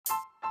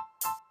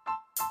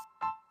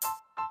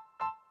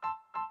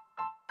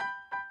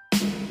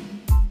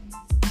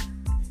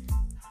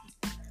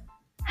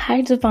Hi,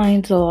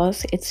 Divine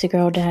Dolls. It's your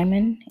girl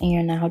Diamond, and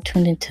you're now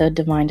tuned into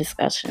Divine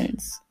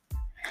Discussions.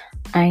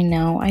 I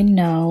know,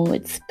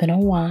 it's been a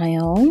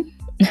while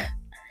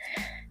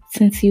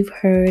since you've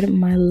heard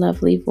my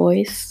lovely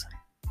voice,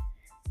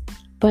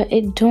 but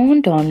it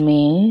dawned on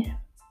me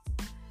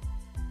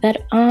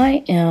that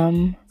I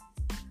am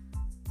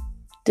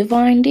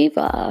Divine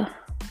Diva.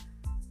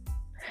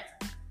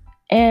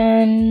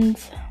 And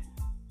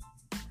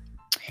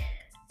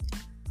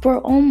we're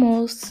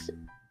almost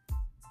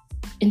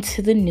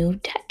into the new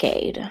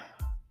decade.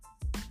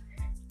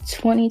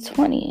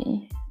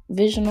 2020.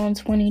 Vision on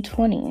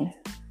 2020.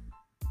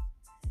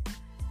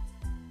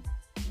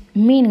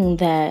 Meaning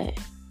that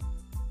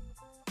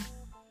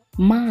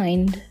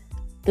mind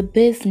the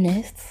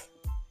business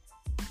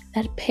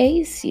that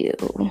pays you.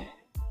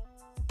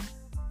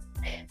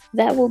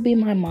 That will be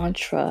my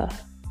mantra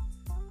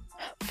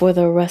for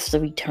the rest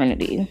of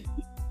eternity.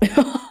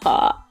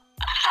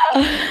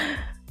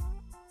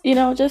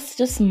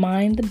 Just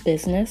mind the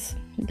business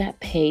that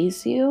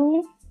pays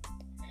you.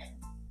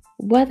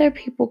 Whether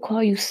people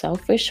call you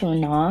selfish or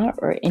not,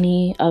 or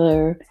any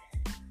other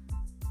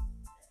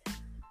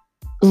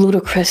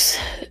ludicrous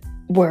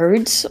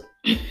words,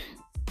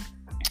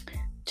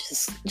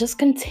 just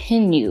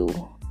continue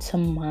to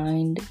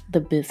mind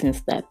the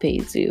business that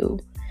pays you.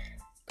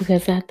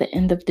 Because at the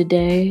end of the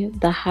day,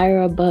 the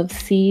higher above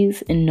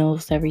sees and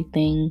knows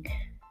everything,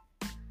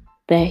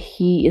 that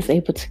he is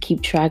able to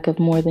keep track of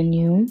more than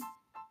you.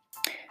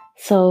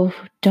 So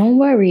don't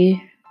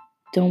worry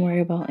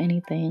about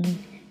anything.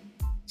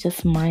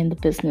 Just mind the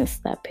business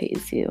that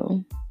pays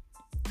you.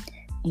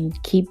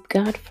 And keep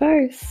God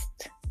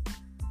first.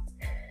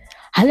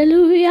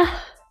 Hallelujah.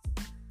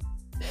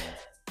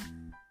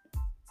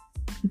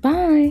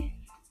 Bye.